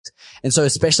And so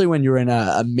especially when you're in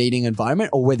a meeting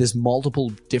environment or where there's multiple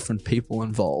different people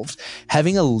involved,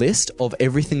 having a list of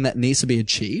everything that needs to be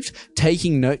achieved,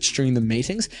 taking notes during the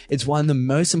meetings, it's one of the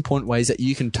most important ways that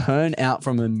you can turn out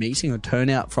from a meeting or turn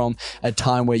out from a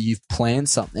time where you've planned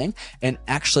something and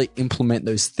actually implement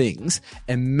those things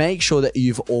and make sure that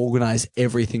you've organized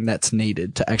everything that's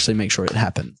needed to actually make sure it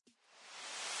happens.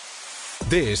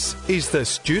 This is the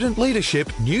Student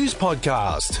Leadership News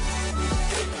Podcast.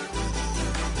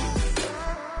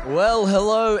 Well,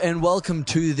 hello and welcome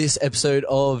to this episode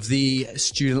of the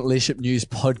Student Leadership News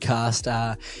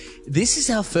Podcast. This is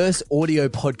our first audio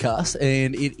podcast,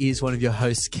 and it is one of your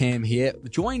hosts, Cam, here,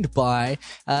 joined by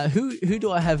who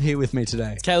do I have here with me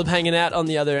today? Caleb hanging out on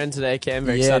the other end today. Cam,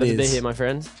 very excited to be here, my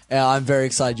friend. I'm very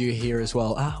excited you're here as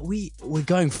well. We're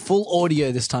going full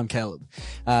audio this time, Caleb.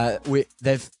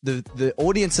 The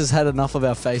audience has had enough of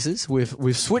our faces.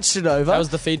 We've switched it over. That was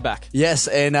the feedback. Yes,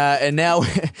 and now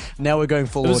we're going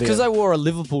full audio. It was because I wore a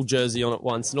Liverpool jersey on it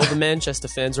once, and all the Manchester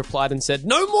fans replied and said,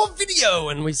 "No more video."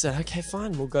 And we said, "Okay,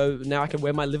 fine, we'll go." Now I can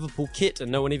wear my Liverpool kit,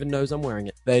 and no one even knows I'm wearing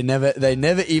it. They never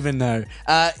even know.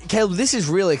 Caleb, this is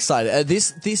really exciting.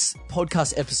 This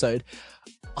podcast episode,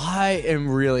 I am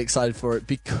really excited for it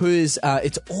because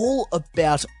it's all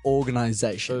about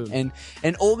organization. Boom.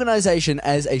 And organization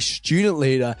as a student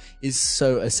leader is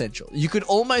so essential. You could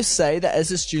almost say that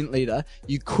as a student leader,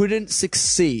 you couldn't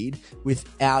succeed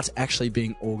without actually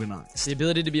being organized. The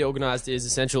ability to be organized is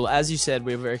essential. As you said,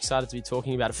 we're very excited to be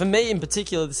talking about it. For me in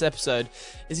particular, this episode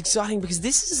is exciting because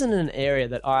this isn't an area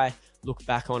that I look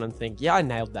back on and think, yeah, I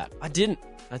nailed that. I didn't.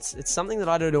 It's something that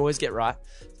I don't always get right.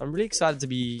 So I'm really excited to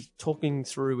be talking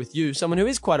through with you, someone who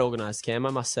is quite organized, Cam. I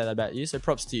must say that about you, so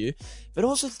props to you. But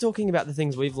also talking about the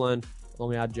things we've learned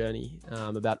along our journey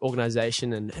about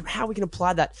organization and how we can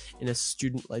apply that in a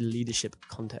student leadership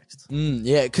context.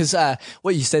 Yeah, because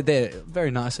what you said there,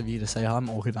 very nice of you to say I'm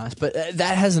organized, but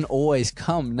that hasn't always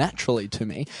come naturally to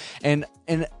me. And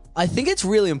I think it's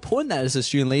really important that as a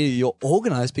student leader, you're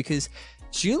organized because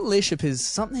student leadership is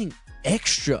something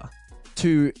extra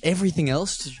to everything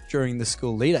else during the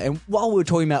school leader. And while we were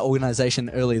talking about organization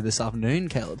earlier this afternoon,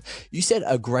 Caleb, you said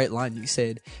a great line. You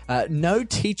said, no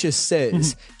teacher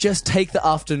says, just take the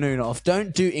afternoon off.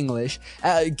 Don't do English.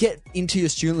 Get into your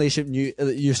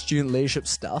student leadership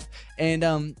stuff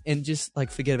and just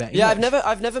like forget about English. Yeah,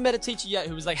 I've never met a teacher yet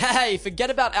who was like, hey, forget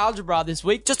about algebra this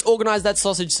week. Just organize that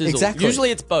sausage sizzle. Exactly.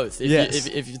 Usually it's both. Yes.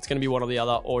 If it's going to be one or the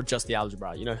other, or just the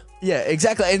algebra, you know? Yeah,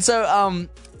 exactly. And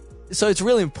so it's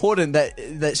really important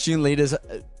that student leaders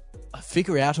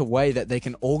figure out a way that they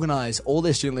can organize all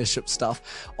their student leadership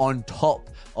stuff on top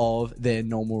of their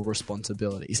normal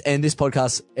responsibilities. And this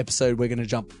podcast episode, we're going to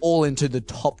jump all into the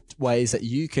top ways that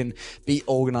you can be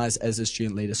organized as a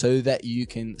student leader so that you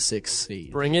can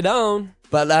succeed. Bring it on.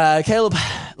 But Caleb,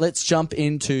 let's jump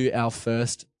into our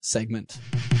first segment.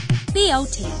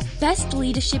 BLT, Best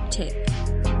Leadership Tip.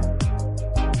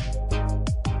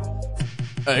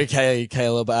 Okay,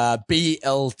 Caleb,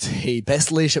 BLT,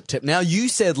 Best Leadership Tip. Now, you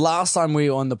said last time we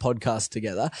were on the podcast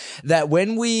together that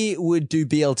when we would do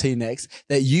BLT next,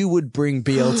 that you would bring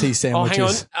BLT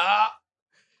sandwiches. Oh, hang on.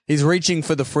 He's reaching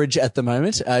for the fridge at the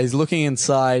moment. He's looking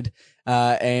inside,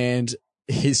 and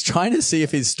he's trying to see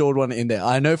if he's stored one in there.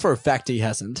 I know for a fact he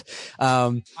hasn't.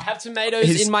 I have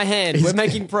tomatoes in my hand. We're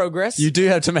making progress. You do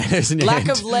have tomatoes in your hand.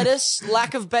 Lack of lettuce,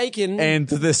 lack of bacon. And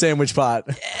the sandwich part.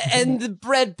 And the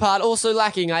bread part also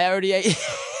lacking. I already ate.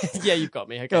 Yeah, you've got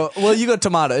me. Okay. Oh, well, you got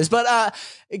tomatoes. But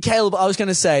Caleb, I was going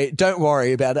to say, don't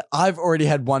worry about it. I've already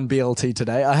had one BLT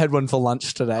today. I had one for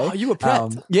lunch today. Oh, you were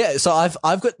prepped. Yeah, so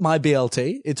I've got my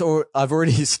BLT. I've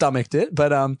already stomached it,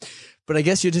 but I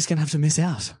guess you're just going to have to miss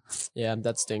out. Yeah,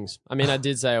 that stings. I mean, I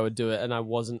did say I would do it, and I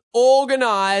wasn't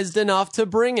organized enough to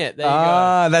bring it. There you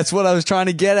go. That's what I was trying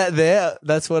to get at there.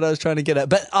 That's what I was trying to get at.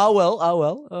 But,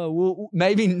 well,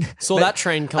 maybe. Saw that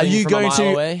train coming from a mile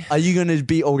away. Are you going to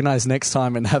be organized next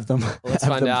time and have them? Let's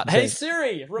find out. Hey,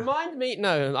 Siri, remind me.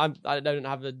 No, I don't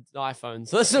have an iPhone,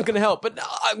 so that's not going to help. But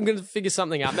I'm going to figure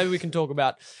something out. Maybe we can talk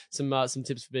about some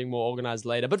tips for being more organized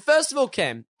later. But first of all,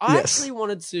 Cam, I actually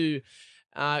wanted to...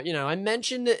 I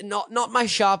mentioned it, not my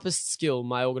sharpest skill,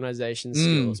 my organization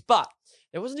skills, but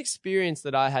there was an experience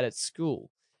that I had at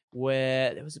school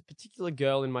where there was a particular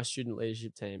girl in my student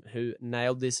leadership team who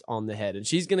nailed this on the head, and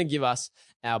she's going to give us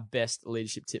our best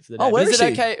leadership tip for the day. Oh, where is it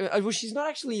she? Okay? Well, she's not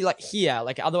actually here.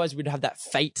 Otherwise we'd have that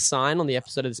fate sign on the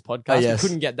episode of this podcast. Oh, yes. We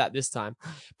couldn't get that this time.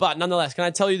 But nonetheless, can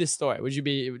I tell you this story? Would you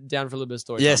be down for a little bit of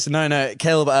story Yes, time? No.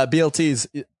 Caleb, BLT is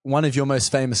one of your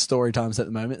most famous story times at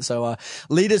the moment. So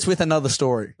lead us with another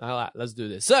story. All right, let's do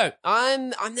this. So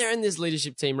I'm there in this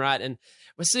leadership team, right? And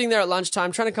we're sitting there at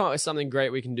lunchtime trying to come up with something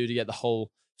great we can do to get the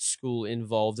whole school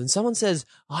involved, and someone says,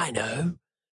 I know,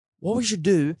 what we should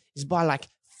do is buy like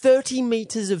 30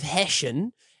 meters of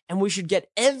Hessian, and we should get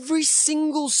every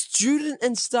single student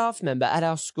and staff member at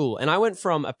our school. And I went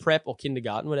from a prep or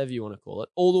kindergarten, whatever you want to call it,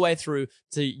 all the way through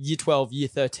to year 12, year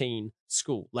 13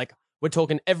 school. Like, we're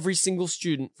talking every single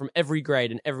student from every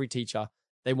grade and every teacher.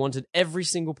 They wanted every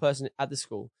single person at the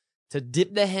school to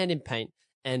dip their hand in paint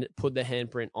and put their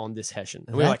handprint on this Hessian.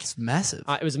 And we were like, massive.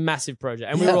 It was a massive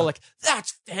project. And we were all like,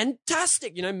 that's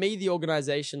fantastic. You know, me, the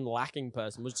organization lacking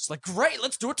person, was just like, great,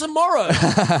 let's do it tomorrow.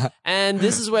 And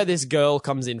this is where this girl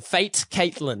comes in. Fate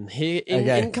Caitlin.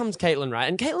 In comes Caitlin, right?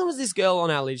 And Caitlin was this girl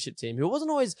on our leadership team who wasn't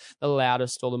always the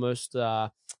loudest or the most, she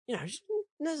didn't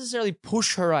necessarily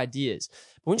push her ideas.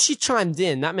 But when she chimed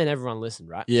in, that meant everyone listened,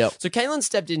 right? Yeah. So Caitlin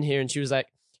stepped in here and she was like,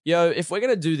 yo, if we're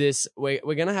going to do this, we're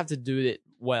going to have to do it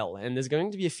well. And there's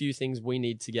going to be a few things we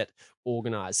need to get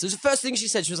organized. So the first thing she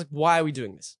said, she was like, why are we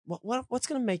doing this? What's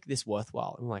going to make this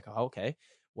worthwhile? And I'm like, oh, okay.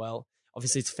 Well,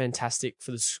 obviously it's fantastic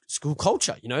for the school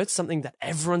culture. You know, it's something that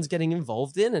everyone's getting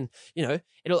involved in. And, you know,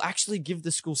 it'll actually give the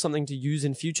school something to use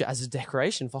in future as a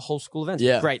decoration for whole school events.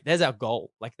 Yeah. Great. There's our goal.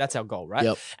 Like, that's our goal, right?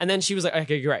 Yep. And then she was like,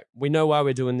 okay, great. We know why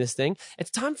we're doing this thing. It's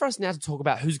time for us now to talk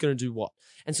about who's going to do what.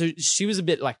 And so she was a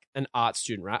bit like an art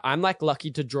student, right? I'm like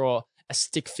lucky to draw a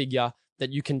stick figure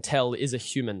that you can tell is a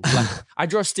human. Like, I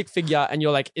draw a stick figure and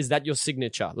you're like, is that your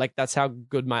signature? Like, that's how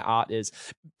good my art is.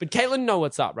 But Caitlin know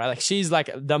what's up, right? Like, she's like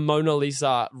the Mona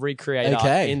Lisa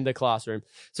recreator in the classroom.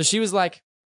 So she was like,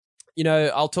 you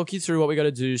know, I'll talk you through what we got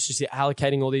to do. She's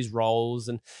allocating all these roles,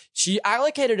 and she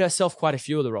allocated herself quite a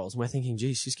few of the roles. And we're thinking,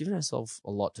 geez, she's given herself a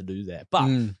lot to do there.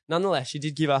 But nonetheless, she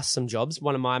did give us some jobs.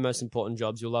 One of my most important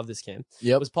jobs, you'll love this, Cam,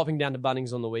 was popping down to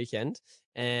Bunnings on the weekend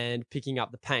and picking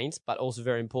up the paint, but also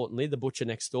very importantly, the butcher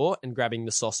next door and grabbing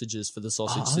the sausages for the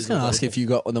sausage. I was going to ask if you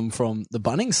got them from the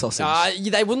Bunnings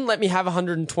sausage. They wouldn't let me have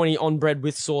 120 on bread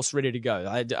with sauce ready to go.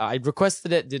 I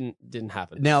requested it, didn't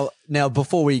happen. Now,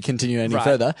 before we continue any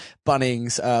further,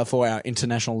 Bunnings, for our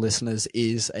international listeners,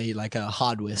 is like a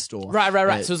hardware store.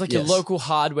 Right. So it's like your local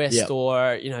hardware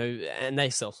store, you know, and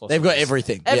they sell sausages. They've got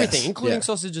everything. Including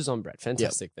sausages on bread.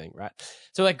 Fantastic thing, right?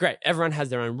 So like, great. Everyone has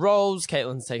their own roles.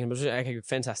 Caitlin's taking a position. Okay,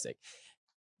 fantastic.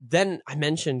 Then I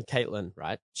mentioned Caitlin,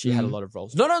 right? She had a lot of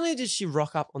roles. Not only did she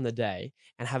rock up on the day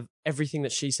and have everything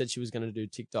that she said she was going to do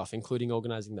ticked off, including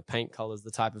organizing the paint colors, the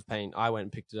type of paint. I went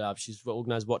and picked it up. She's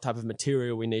organized what type of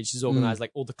material we need. She's organized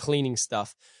like all the cleaning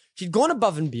stuff. She'd gone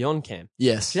above and beyond, Cam.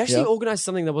 Yes. She'd actually organized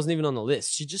something that wasn't even on the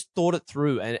list. She just thought it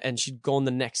through and she'd gone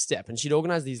the next step. And she'd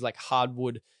organized these like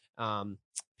hardwood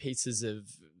pieces of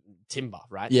timber,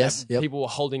 right? Yes. People were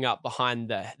holding up behind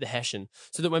the Hessian,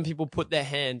 so that when people put their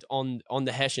hand on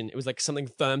the Hessian, it was like something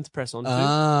firm to press onto.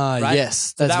 Right?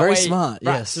 Yes. So That's very smart.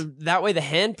 Right? Yes. So that way the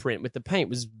handprint with the paint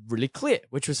was really clear,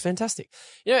 which was fantastic.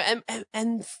 You know,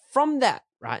 and from that,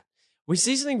 right, we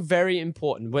see something very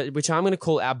important, which I'm going to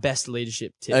call our best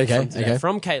leadership tip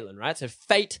from Caitlin, right? So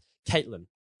Fate Caitlin.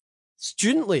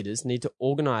 Student leaders need to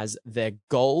organize their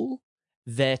goal,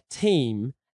 their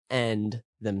team, and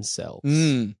themselves.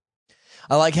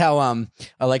 I like how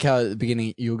at the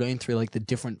beginning you were going through like the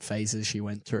different phases she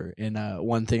went through, and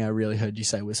one thing I really heard you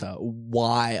say was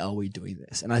why are we doing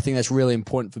this? And I think that's really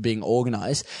important for being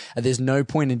organized. There's no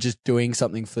point in just doing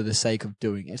something for the sake of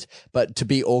doing it, but to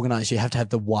be organized, you have to have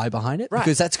the why behind it,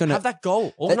 because that's going to have that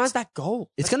goal. Organize that goal.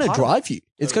 It's going to drive you.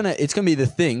 It's going to be the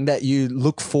thing that you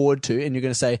look forward to, and you're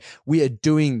going to say, we are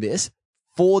doing this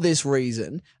for this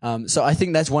reason. So I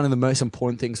think that's one of the most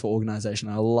important things for organization.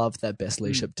 I love that best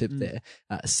leadership tip there.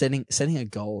 Setting a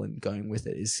goal and going with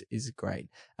it is great.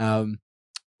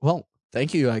 Well,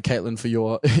 thank you, Caitlin, for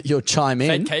your chime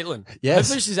in. Hey, Caitlin. Yes.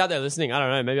 Hopefully she's out there listening. I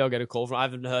don't know. Maybe I'll get a call from her. I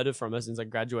haven't heard from her since I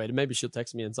graduated. Maybe she'll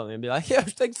text me and something and be like, yeah,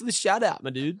 thanks for the shout out, my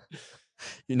dude.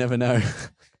 You never know.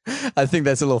 I think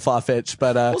that's a little far-fetched,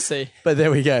 but we'll see. But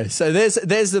there we go. So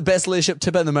there's the best leadership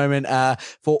tip at the moment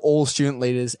for all student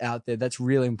leaders out there. That's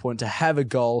really important, to have a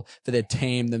goal for their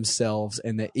team, themselves,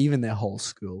 and even their whole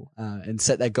school, and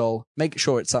set that goal. Make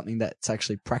sure it's something that's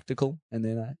actually practical, and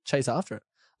then chase after it.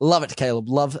 Love it, Caleb.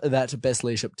 Love that best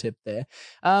leadership tip there.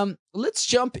 Let's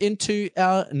jump into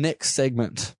our next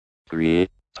segment. 3,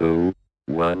 2,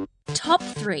 1. Top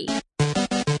 3.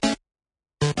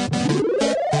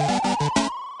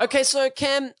 Okay, so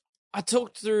Cam, I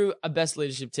talked through a best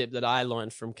leadership tip that I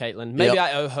learned from Caitlin. Maybe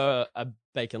I owe her a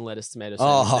bacon, lettuce, tomato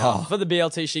sandwich. Now, for the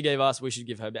BLT she gave us, we should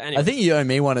give her. But anyway. I think you owe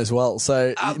me one as well.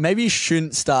 So maybe you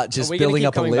shouldn't start just building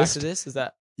up a list. Back to this? Is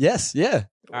that? Yes, yeah.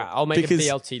 All right, I'll make a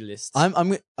BLT list.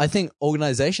 I think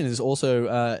organization is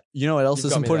also, you know what else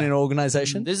is important in an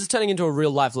organization? This is turning into a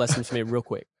real life lesson for me real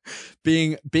quick.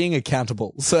 being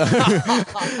accountable. So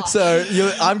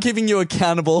I'm keeping you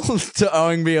accountable to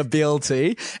owing me a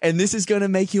BLT, and this is going to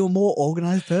make you a more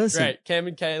organized person. Great. Cam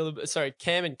and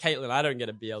Caitlin. I don't get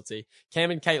a BLT.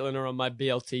 Cam and Caitlin are on my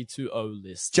BLT 2.0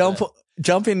 list.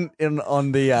 Jump in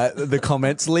on the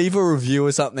comments, leave a review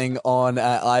or something on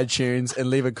iTunes, and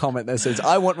leave a comment that says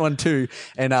I want one too,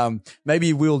 and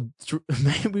maybe we'll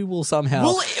somehow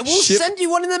We'll send you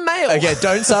one in the mail. Okay,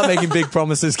 don't start making big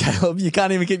promises, Caleb. You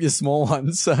can't even keep your small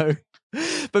ones, so.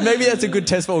 But maybe that's a good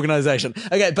test for organization.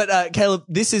 Okay, but Caleb,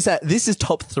 this is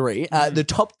top 3. The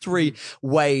top 3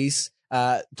 ways.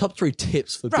 Top 3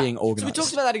 tips for being organized. So we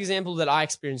talked about that example that I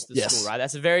experienced at school, right?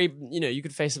 That's a very, you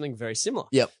could face something very similar.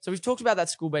 Yep. So we've talked about that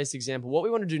school-based example. What we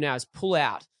want to do now is pull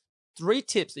out 3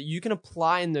 tips that you can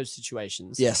apply in those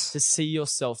situations to see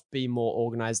yourself be more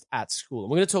organized at school.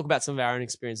 And we're going to talk about some of our own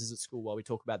experiences at school while we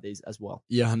talk about these as well.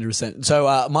 Yeah, 100%.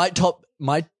 So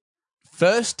my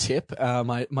first tip,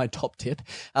 my top tip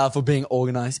for being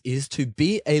organized is to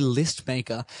be a list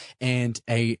maker and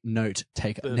a note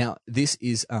taker. Boom. Now, this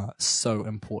is so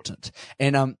important.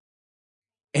 And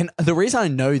the reason I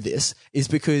know this is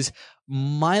because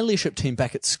my leadership team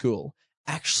back at school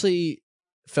actually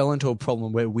fell into a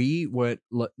problem where we weren't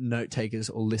note takers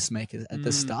or list makers at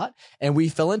the start. And we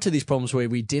fell into these problems where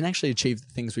we didn't actually achieve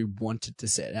the things we wanted to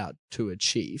set out to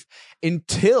achieve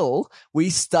until we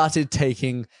started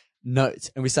taking notes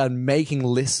and we started making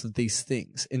lists of these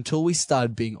things, until we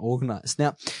started being organized.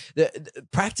 Now,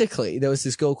 practically, there was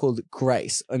this girl called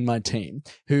Grace on my team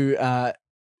who,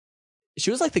 she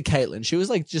was like the Caitlin. She was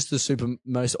like just the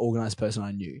most organized person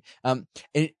I knew. And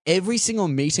every single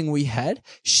meeting we had,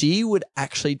 she would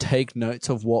actually take notes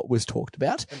of what was talked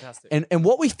about. Fantastic. And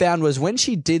what we found was when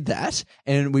she did that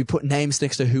and we put names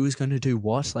next to who was going to do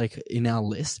what, like in our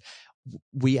list,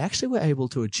 we actually were able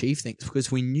to achieve things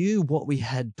because we knew what we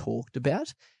had talked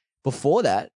about. Before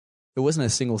that, there wasn't a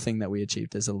single thing that we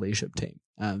achieved as a leadership team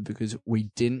because we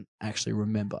didn't actually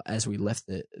remember as we left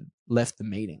the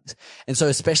meetings. And so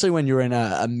especially when you're in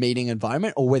a meeting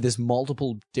environment or where there's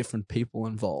multiple different people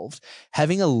involved,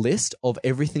 having a list of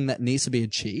everything that needs to be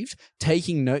achieved,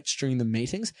 taking notes during the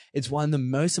meetings, it's one of the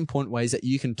most important ways that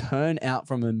you can turn out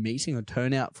from a meeting or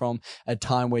turn out from a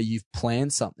time where you've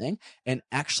planned something and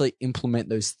actually implement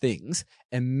those things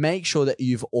and make sure that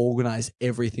you've organized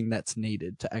everything that's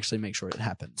needed to actually make sure it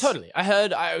happens. Totally.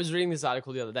 I was reading this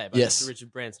article the other day about Yes. Mr.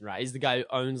 Richard Branson, right? He's the guy who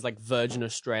owns like Virgin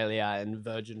Australia and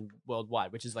Virgin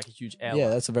Worldwide, which is like a huge airline. Yeah,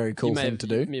 that's a very cool thing to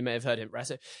do. You may have heard him, right?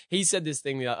 So he said this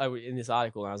thing in this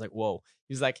article, and I was like, whoa.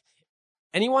 He was like,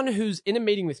 anyone who's in a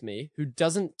meeting with me who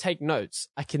doesn't take notes,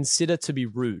 I consider to be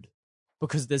rude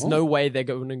because there's no way they're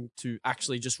going to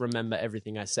actually just remember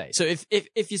everything I say. So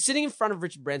if you're sitting in front of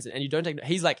Richard Branson and you don't take notes,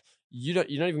 he's like, you're not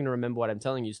even going to remember what I'm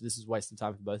telling you, so this is a waste of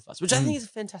time for both of us, which I think is a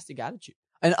fantastic attitude.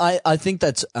 And I think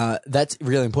that's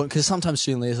really important because sometimes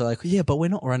student leaders are like, yeah, but we're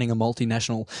not running a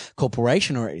multinational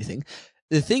corporation or anything.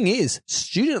 The thing is,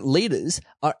 student leaders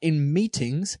are in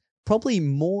meetings probably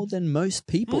more than most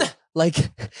people.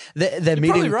 Like they're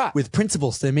meeting with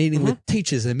principals, they're meeting with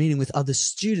teachers, they're meeting with other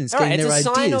students, getting their ideas. It's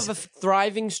a sign of a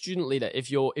thriving student leader if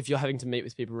you're having to meet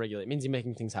with people regularly. It means you're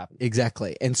making things happen.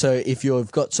 Exactly. And so if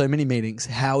you've got so many meetings,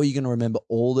 how are you going to remember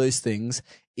all those things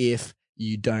if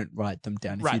you don't write them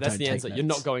down? Right, that's the answer. You're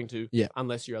not going to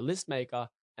unless you're a list maker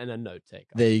and a note taker.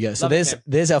 There you go. So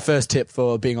there's our first tip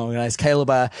for being organized.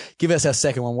 Caleb, give us our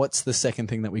second one. What's the second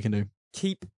thing that we can do?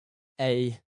 Keep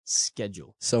a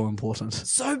schedule. So important.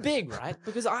 So big, right?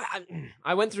 Because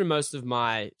I went through most of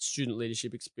my student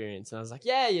leadership experience and I was like,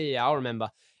 yeah, I'll remember.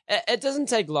 It doesn't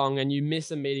take long and you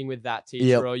miss a meeting with that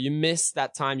teacher or you miss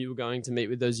that time you were going to meet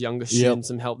with those younger students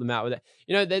and help them out with it.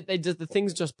 The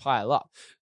things just pile up.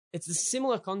 It's a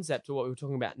similar concept to what we were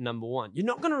talking about in number 1. You're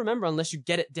not going to remember unless you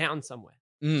get it down somewhere.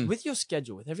 So with your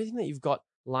schedule, with everything that you've got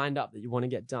lined up that you want to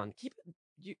get done, keep it.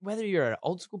 Whether you're an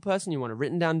old school person, you want a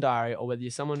written down diary, or whether you're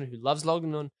someone who loves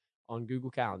logging on Google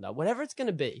Calendar, whatever it's going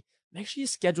to be, make sure your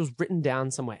schedule's written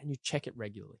down somewhere and you check it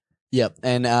regularly. Yep,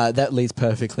 and that leads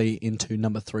perfectly into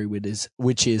number 3,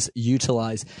 which is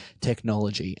utilize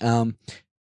technology.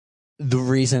 The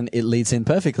reason it leads in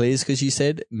perfectly is because you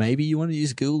said maybe you want to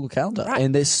use Google Calendar. Right.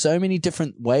 And there's so many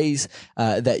different ways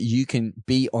that you can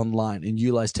be online and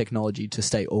utilize technology to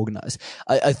stay organized.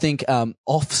 I think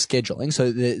off scheduling,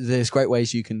 so there's great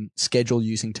ways you can schedule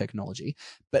using technology,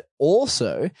 but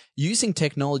also using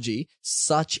technology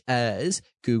such as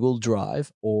Google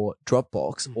Drive or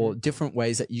Dropbox or different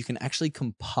ways that you can actually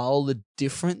compile the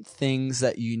different things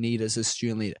that you need as a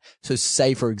student leader. So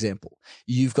say, for example,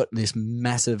 you've got this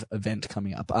massive event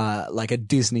coming up, like a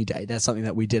Disney day. That's something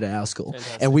that we did at our school.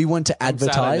 Fantastic. And we want to I'm sad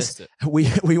I advertise. missed it.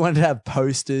 We wanted to have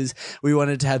posters. We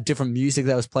wanted to have different music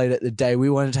that was played at the day. We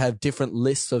wanted to have different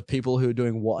lists of people who are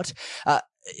doing what.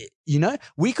 You know,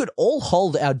 we could all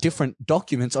hold our different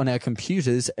documents on our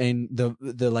computers in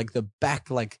the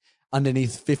back, like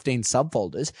underneath 15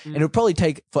 subfolders, and it would probably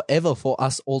take forever for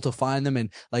us all to find them and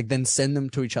like then send them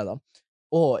to each other.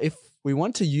 Or if we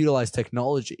want to utilize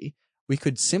technology, we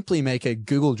could simply make a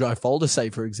Google Drive folder,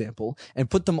 say, for example, and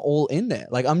put them all in there.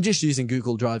 Like, I'm just using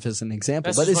Google Drive as an example,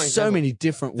 That's but just there's one so example. many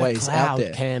different ways out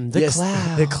there. Cam,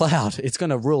 The cloud. It's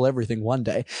going to rule everything one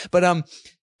day. But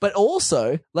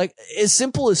also, like, as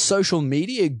simple as social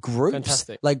media groups,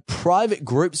 Fantastic. like private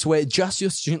groups where just your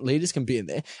student leaders can be in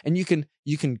there, and you can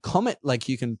comment, like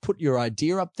you can put your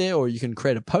idea up there, or you can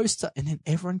create a poster, and then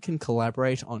everyone can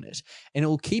collaborate on it, and it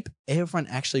will keep everyone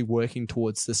actually working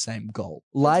towards the same goal.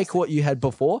 Like what you had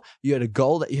before, you had a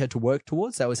goal that you had to work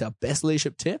towards. That was our best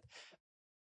leadership tip.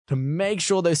 To make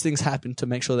sure those things happen, to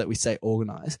make sure that we stay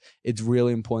organized, it's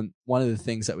really important. One of the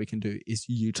things that we can do is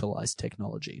utilize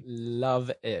technology.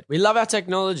 Love it. We love our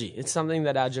technology. It's something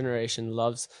that our generation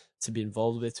loves to be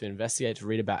involved with, to investigate, to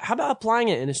read about. How about applying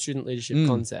it in a student leadership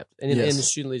concept, in a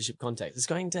student leadership context? It's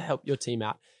going to help your team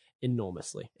out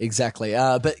enormously. Exactly.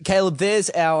 But Caleb, there's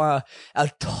our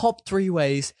top 3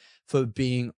 ways for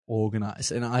being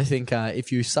organized. And I think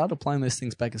if you start applying those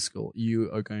things back at school,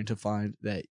 you are going to find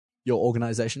that your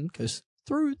organization goes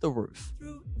through the roof.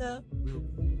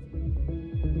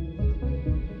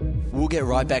 We'll get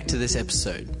right back to this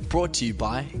episode, brought to you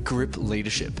by Grip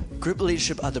Leadership. Grip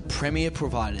Leadership are the premier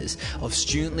providers of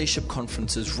student leadership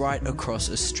conferences right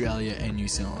across Australia and New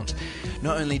Zealand.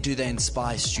 Not only do they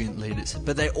inspire student leaders,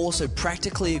 but they also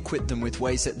practically equip them with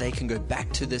ways that they can go back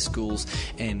to their schools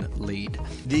and lead.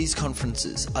 These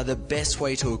conferences are the best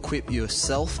way to equip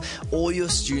yourself or your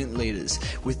student leaders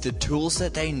with the tools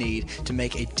that they need to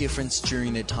make a difference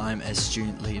during their time as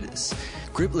student leaders.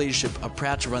 Grip Leadership are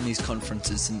proud to run these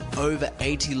conferences in over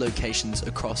 80 locations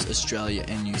across Australia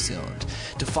and New Zealand.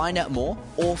 To find out more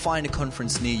or find a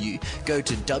conference near you, go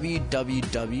to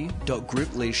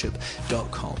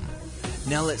www.gripleadership.com.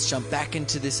 Now let's jump back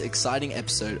into this exciting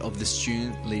episode of the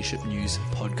Student Leadership News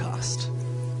podcast.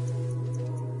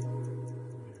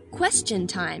 Question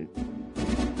time.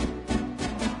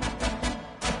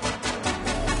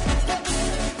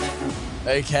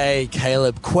 Okay,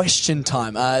 Caleb, question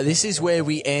time. This is where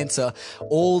we answer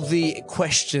all the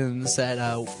questions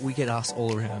that we get asked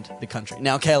all around the country.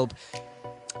 Now, Caleb,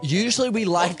 usually we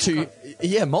like to...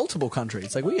 Yeah, multiple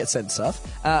countries. Like, we get sent stuff.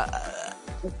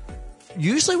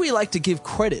 Usually we like to give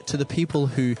credit to the people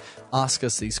who ask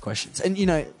us these questions. And, you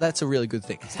know, that's a really good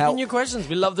thing. Send your questions.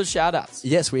 We love the shout-outs.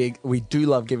 Yes, we do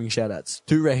love giving shout-outs.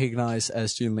 Do recognize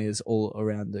student leaders all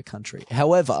around the country.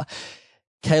 However,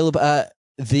 Caleb...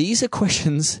 these are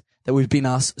questions that we've been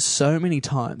asked so many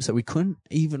times that we couldn't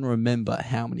even remember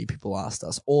how many people asked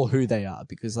us or who they are,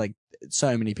 because like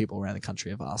so many people around the country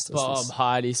have asked us Bob, this.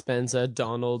 Heidi, Spencer,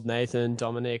 Donald, Nathan,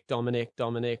 Dominic,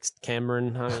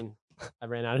 Cameron. I mean, I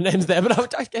ran out of names there,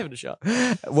 but I gave it a shot.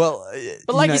 Well,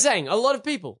 But like you're saying, a lot of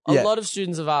people, a Yeah. lot of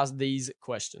students have asked these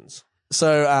questions.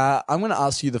 So I'm going to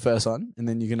ask you the first one, and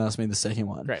then you can ask me the second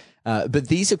one. Great. But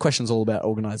these are questions all about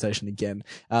organization again.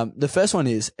 The first one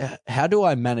is, how do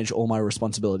I manage all my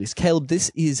responsibilities? Caleb, this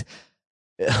is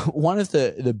one of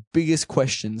the biggest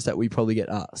questions that we probably get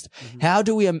asked. How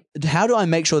do I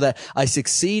make sure that I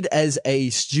succeed as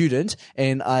a student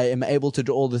and I am able to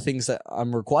do all the things that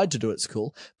I'm required to do at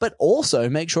school, but also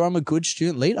make sure I'm a good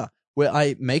student leader where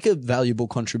I make a valuable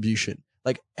contribution?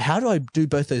 Like, how do I do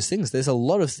both those things? There's a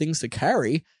lot of things to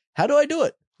carry. How do I do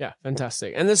it? Yeah,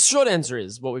 fantastic. And the short answer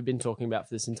is what we've been talking about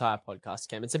for this entire podcast,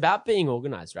 Cam. It's about being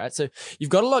organized, right? So you've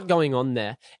got a lot going on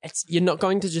there. You're not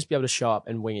going to just be able to show up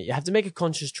and wing it. You have to make a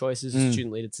conscious choice as a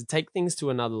student leader to take things to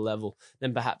another level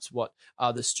than perhaps what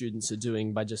other students are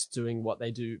doing by just doing what they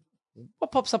do,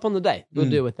 what pops up on the day. We'll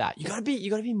deal with that. You gotta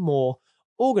be more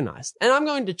organized. And I'm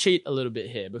going to cheat a little bit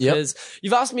here because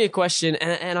you've asked me a question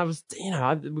and I was,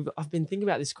 I've been thinking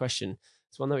about this question.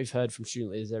 It's one that we've heard from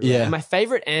student leaders everywhere. Yeah. And my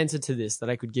favorite answer to this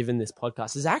that I could give in this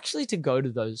podcast is actually to go to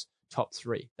those top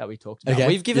 3 that we talked about. Okay.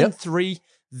 We've given 3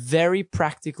 very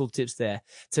practical tips there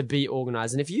to be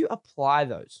organized. And if you apply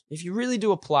those, if you really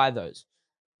do apply those,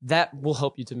 that will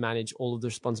help you to manage all of the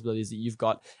responsibilities that you've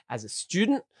got as a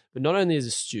student, but not only as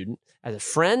a student, as a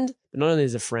friend, but not only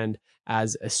as a friend,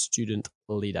 as a student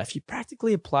leader. If you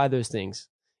practically apply those things,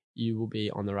 you will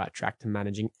be on the right track to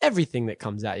managing everything that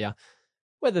comes at you.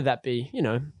 Whether that be,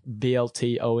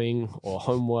 BLT-ing or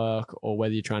homework, or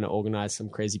whether you're trying to organize some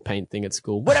crazy paint thing at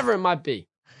school, whatever it might be.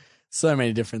 So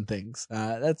many different things.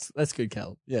 That's good,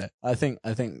 Cal. Yeah, I think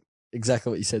exactly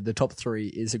what you said. The top 3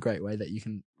 is a great way that you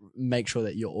can make sure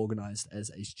that you're organized as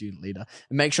a student leader,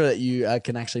 and make sure that you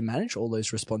can actually manage all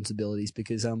those responsibilities,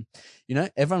 because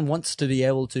everyone wants to be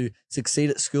able to succeed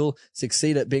at school,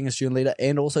 succeed at being a student leader,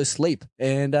 and also sleep.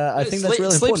 And I think that's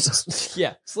really important.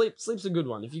 Yeah, sleep's a good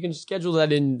one. If you can schedule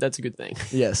that in, that's a good thing.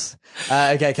 Yes.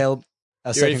 Okay, Caleb.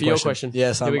 You ready for your question?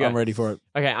 Yes, I'm ready for it.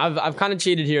 Okay, I've kind of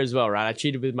cheated here as well, right? I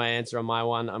cheated with my answer on my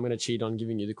one. I'm going to cheat on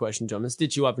giving you the question, John. I'm going to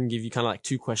stitch you up and give you kind of like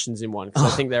 2 questions in one,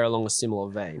 because I think they're along a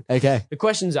similar vein. Okay. The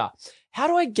questions are, how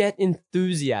do I get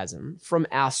enthusiasm from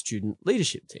our student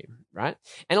leadership team, right?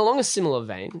 And along a similar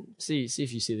vein, see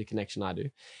if you see the connection I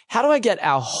do. How do I get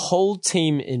our whole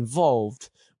team involved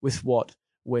with what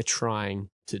we're trying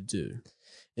to do?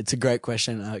 It's a great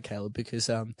question, Caleb, because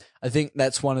I think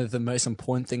that's one of the most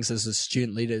important things as a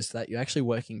student leader, is that you're actually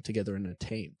working together in a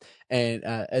team. And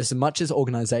as much as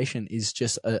organization is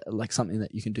just like something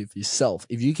that you can do for yourself,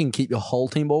 if you can keep your whole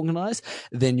team organized,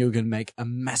 then you're going to make a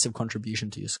massive contribution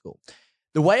to your school.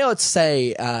 The way I would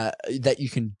say that you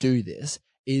can do this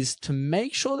is to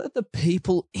make sure that the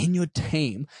people in your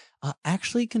team are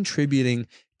actually contributing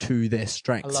to their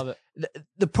strengths. I love it.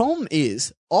 The problem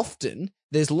is often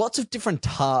there's lots of different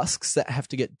tasks that have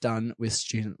to get done with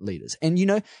student leaders. And,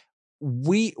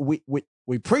 we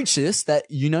preach this, that,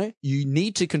 you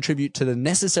need to contribute to the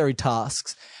necessary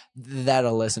tasks that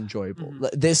are less enjoyable.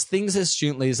 Mm-hmm. There's things as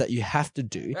student leaders that you have to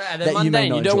do they're that mundane. you may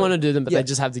not You don't enjoy. want to do them, but they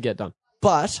just have to get done.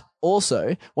 But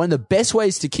also, one of the best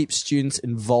ways to keep students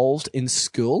involved in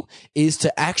school is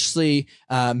to actually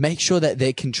make sure that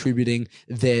they're contributing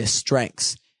their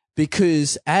strengths.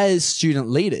 Because as student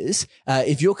leaders,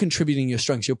 if you're contributing your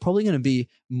strengths, you're probably going to be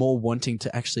more wanting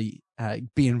to actually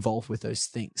be involved with those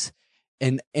things.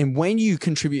 And when you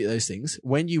contribute those things,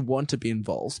 when you want to be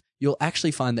involved, you'll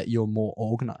actually find that you're more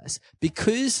organized.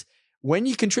 Because when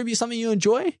you contribute something you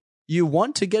enjoy, you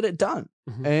want to get it done.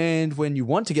 Mm-hmm. And when you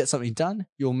want to get something done,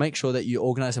 you'll make sure that you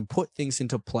organize and put things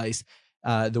into place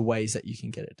the ways that you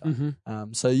can get it done.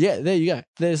 Mm-hmm. So yeah, there you go.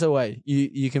 There's a way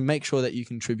you can make sure that you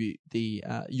contribute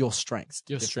your strengths.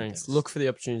 Your strengths. Look for the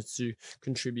opportunities to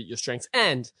contribute your strengths.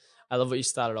 And I love what you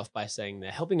started off by saying there,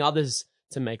 helping others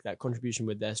to make that contribution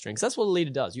with their strengths. That's what a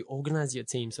leader does. You organize your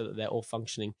team so that they're all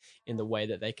functioning in the way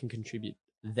that they can contribute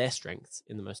their strengths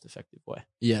in the most effective way.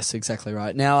 Yes, exactly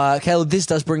right. Now, Caleb, this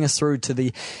does bring us through to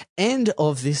the end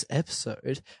of this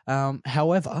episode.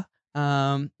 However,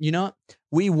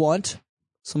 we want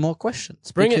some more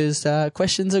questions, because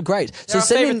questions are great. They're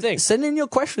So send in your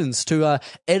questions to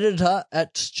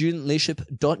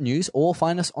editor@studentleadership.news, or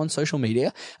find us on social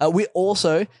media. We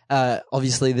also,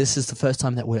 obviously, this is the first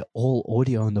time that we're all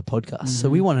audio on the podcast, so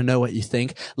we want to know what you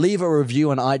think. Leave a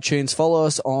review on iTunes, follow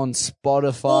us on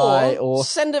Spotify, or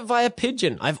send it via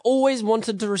pigeon. I've always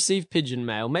wanted to receive pigeon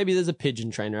mail. Maybe there's a pigeon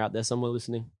trainer out there somewhere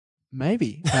listening.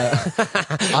 maybe.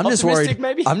 I'm just worried.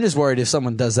 Maybe? I'm just worried if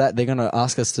someone does that, they're going to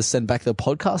ask us to send back the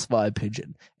podcast via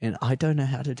pigeon, and I don't know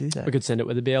how to do that. We could send it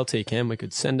with a BLT, Cam. We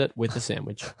could send it with a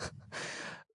sandwich.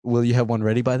 Will you have one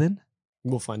ready by then?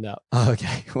 We'll find out.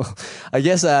 Okay, well, I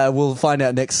guess we'll find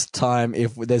out next time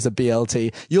if there's a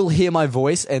BLT. You'll hear my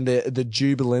voice and the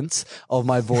jubilance of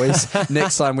my voice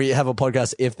next time we have a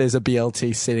podcast. If there's a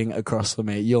BLT sitting across from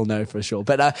me, you'll know for sure.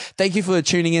 But thank you for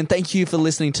tuning in. Thank you for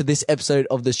listening to this episode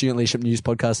of the Student Leadership News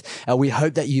Podcast. We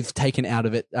hope that you've taken out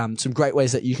of it some great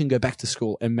ways that you can go back to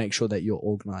school and make sure that you're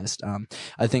organized.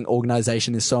 I think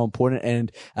organization is so important.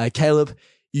 And Caleb,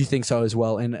 you think so as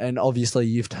well. And obviously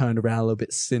you've turned around a little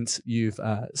bit since you've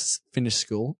finished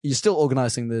school. You're still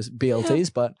organizing the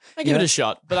BLTs, but I give it a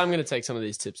shot, but I'm going to take some of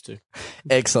these tips too.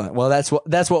 Excellent. Well,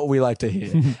 that's what we like to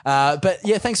hear. But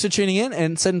yeah, thanks for tuning in,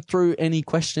 and send through any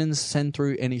questions, send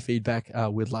through any feedback.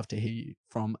 We'd love to hear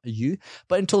from you.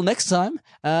 But until next time,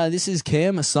 this is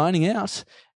Cam signing out.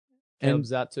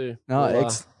 Caleb's out too.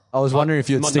 I was wondering if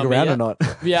you'd stick around or not.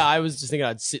 Yeah, I was just thinking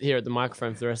I'd sit here at the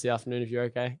microphone for the rest of the afternoon if you're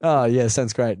okay. Oh, yeah,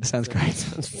 sounds great. Sounds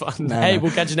fun. Hey,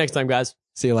 we'll catch you next time, guys.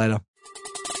 See you later.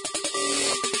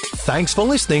 Thanks for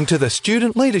listening to the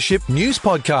Student Leadership News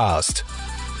Podcast.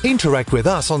 Interact with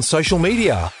us on social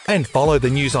media and follow the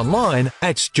news online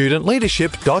at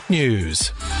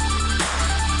studentleadership.news.